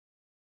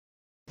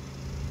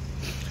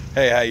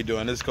Hey, how you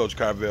doing? This is Coach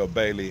Karvell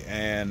Bailey,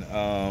 and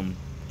I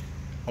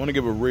want to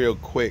give a real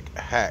quick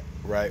hack,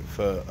 right,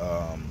 for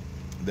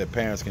that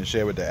parents can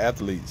share with their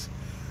athletes,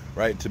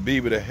 right, to be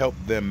able to help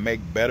them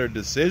make better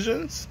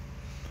decisions,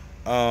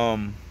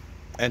 um,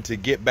 and to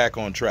get back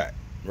on track,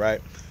 right.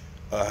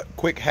 A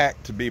quick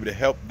hack to be able to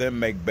help them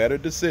make better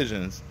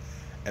decisions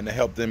and to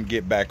help them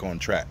get back on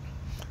track.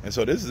 And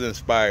so this is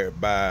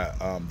inspired by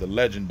the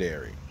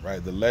legendary,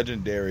 right, the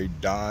legendary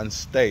Don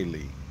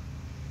Staley,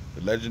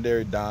 the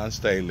legendary Don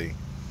Staley.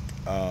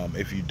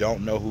 If you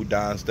don't know who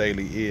Don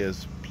Staley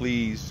is,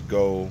 please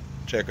go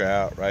check her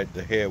out, right?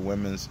 The head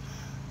women's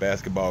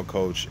basketball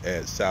coach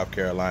at South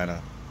Carolina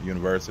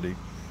University,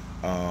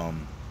 or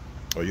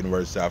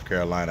University of South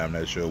Carolina. I'm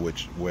not sure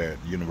where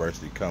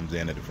university comes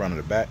in at the front or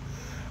the back.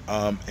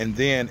 And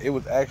then it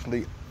was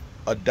actually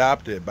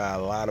adopted by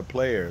a lot of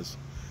players,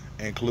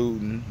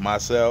 including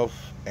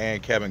myself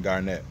and Kevin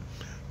Garnett.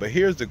 But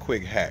here's the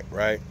quick hack,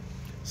 right?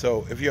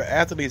 So if your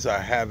athletes are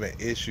having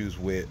issues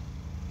with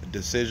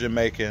decision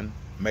making,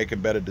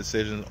 making better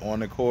decisions on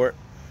the court,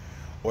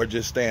 or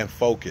just staying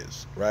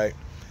focused, right?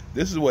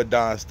 This is what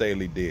Don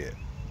Staley did.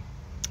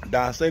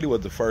 Don Staley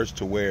was the first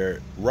to wear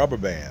rubber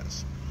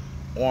bands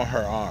on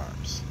her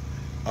arms.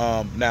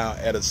 Now,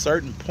 at a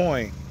certain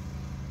point,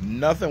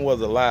 nothing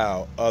was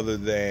allowed other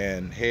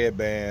than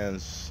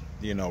headbands,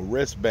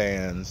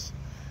 wristbands,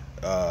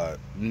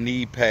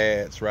 knee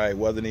pads, right?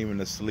 Wasn't even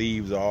the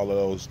sleeves, all of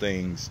those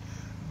things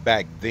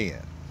back then,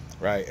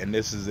 right? And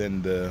this is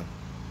in the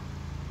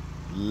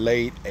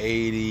late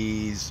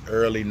 80s,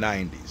 early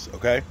 90s,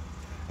 okay?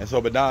 And so,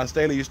 but Don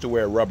Staley used to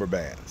wear rubber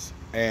bands.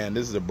 And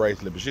this is a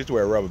bracelet, but she used to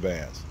wear rubber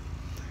bands.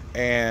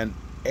 And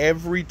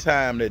every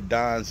time that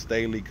Don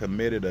Staley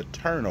committed a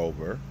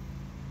turnover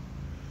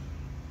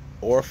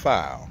or a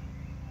foul,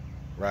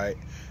 right?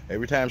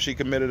 Every time she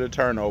committed a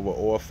turnover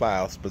or a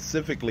foul,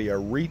 specifically a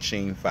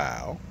reaching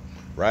foul,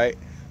 right?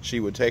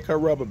 She would take her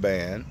rubber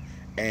band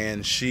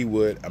and she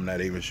would, I'm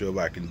not even sure if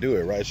I can do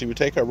it, right? She would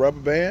take her rubber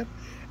band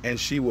and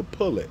she would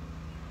pull it.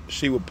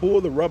 She would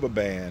pull the rubber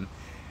band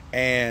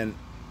and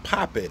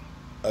pop it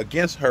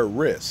against her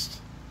wrist.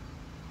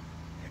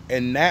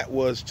 And that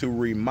was to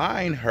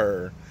remind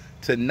her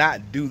to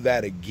not do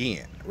that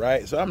again,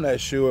 right? So I'm not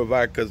sure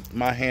if because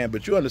my hand,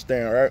 but you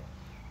understand, right?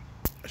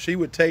 She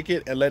would take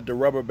it and let the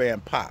rubber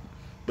band pop.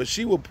 But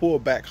she would pull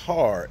back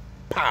hard,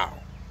 pow,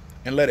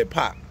 and let it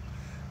pop.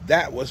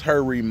 That was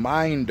her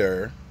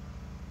reminder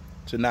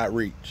to not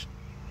reach.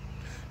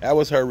 That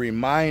was her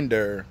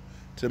reminder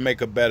to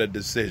make a better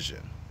decision.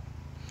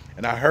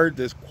 And I heard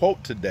this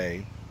quote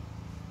today,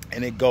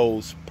 and it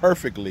goes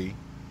perfectly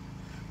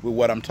with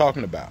what I'm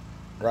talking about,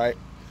 right?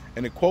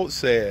 And the quote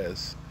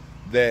says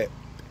that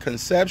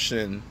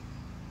conception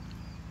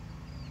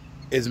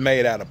is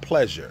made out of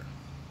pleasure.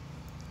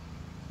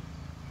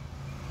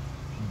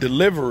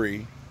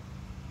 Delivery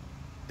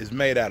is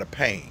made out of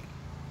pain.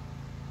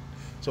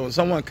 So when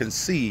someone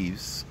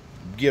conceives,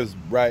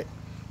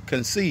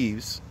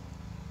 conceives,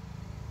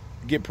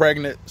 get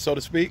pregnant, so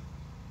to speak,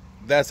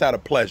 that's out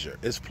of pleasure.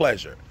 It's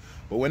pleasure.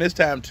 But when it's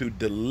time to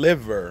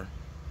deliver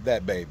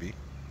that baby,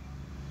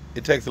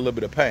 it takes a little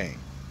bit of pain.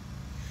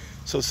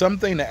 So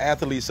something the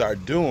athletes are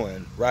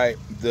doing, right,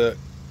 the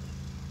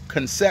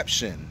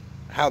conception,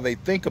 how they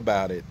think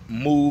about it,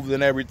 moves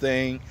and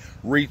everything,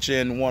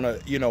 reaching, want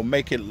to,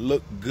 make it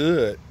look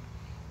good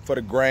for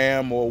the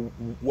gram or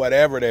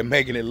whatever they're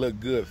making it look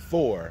good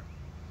for,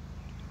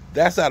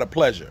 that's out of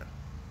pleasure.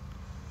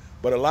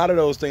 But a lot of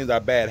those things are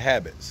bad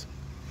habits.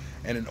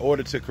 And in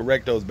order to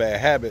correct those bad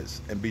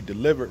habits and be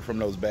delivered from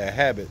those bad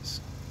habits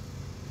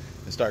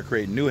and start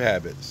creating new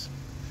habits,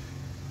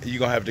 you're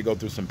going to have to go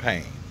through some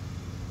pain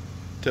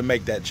to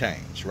make that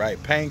change,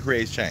 right? Pain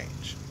creates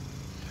change.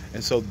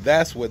 And so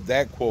that's what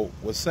that quote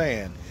was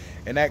saying.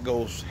 And that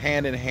goes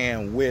hand in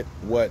hand with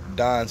what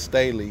Don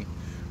Staley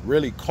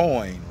really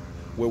coined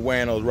with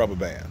wearing those rubber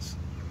bands.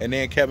 And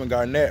then Kevin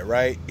Garnett,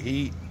 right,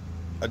 he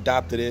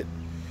adopted it.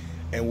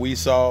 And we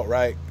saw,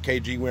 right,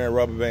 KG wearing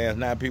rubber bands.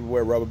 Now people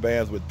wear rubber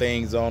bands with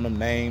things on them,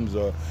 names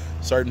or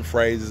certain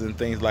phrases and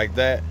things like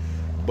that.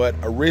 But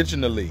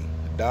originally,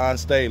 Don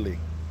Staley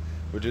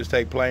would just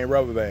take plain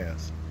rubber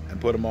bands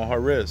and put them on her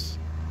wrists.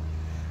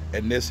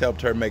 And this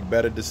helped her make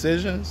better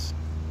decisions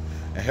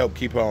and help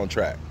keep her on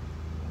track.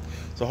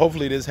 So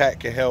hopefully this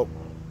hack can help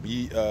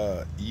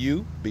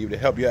you be able to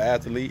help your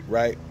athlete,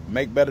 right,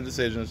 make better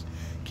decisions,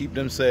 keep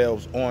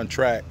themselves on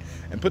track,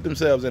 and put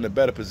themselves in a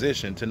better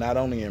position to not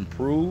only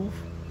improve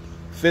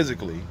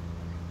physically,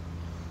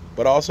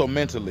 but also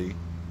mentally,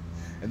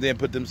 and then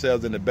put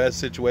themselves in the best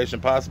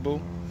situation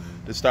possible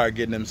to start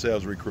getting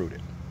themselves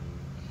recruited.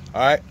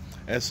 All right?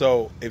 And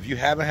so if you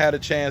haven't had a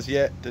chance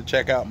yet to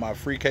check out my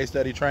free case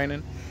study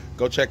training,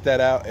 go check that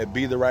out at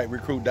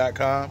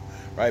BeTheRightRecruit.com.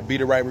 Right?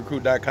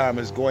 BeTheRightRecruit.com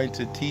is going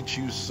to teach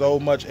you so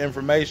much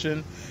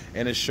information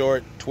in a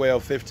short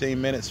 12,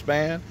 15-minute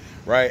span,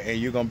 right? And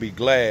you're going to be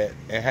glad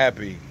and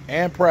happy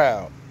and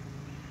proud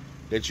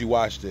that you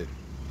watched it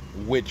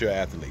with your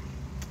athlete.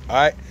 All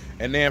right?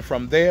 And then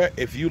from there,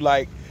 if you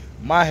like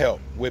my help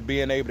with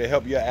being able to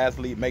help your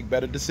athlete make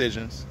better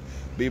decisions,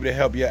 be able to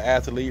help your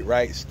athlete,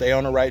 right, stay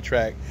on the right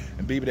track,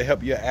 and be able to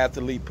help your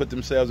athlete put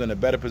themselves in a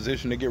better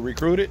position to get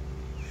recruited,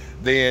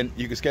 then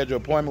you can schedule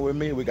an appointment with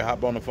me. We can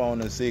hop on the phone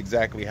and see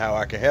exactly how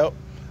I can help.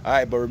 All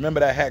right, but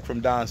remember that hack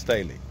from Don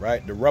Staley,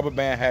 right? The rubber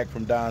band hack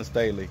from Don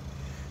Staley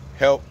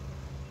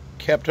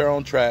kept her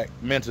on track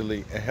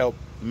mentally and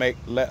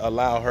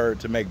allow her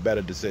to make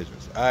better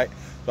decisions. All right,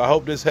 so I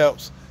hope this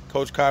helps.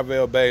 Coach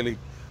Karvell Bailey.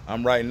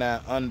 I'm right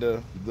now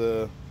under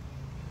the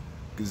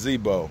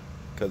gazebo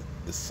because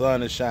the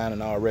sun is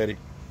shining already.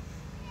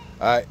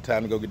 All right,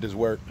 time to go get this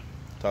work.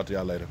 Talk to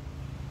y'all later.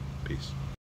 Peace.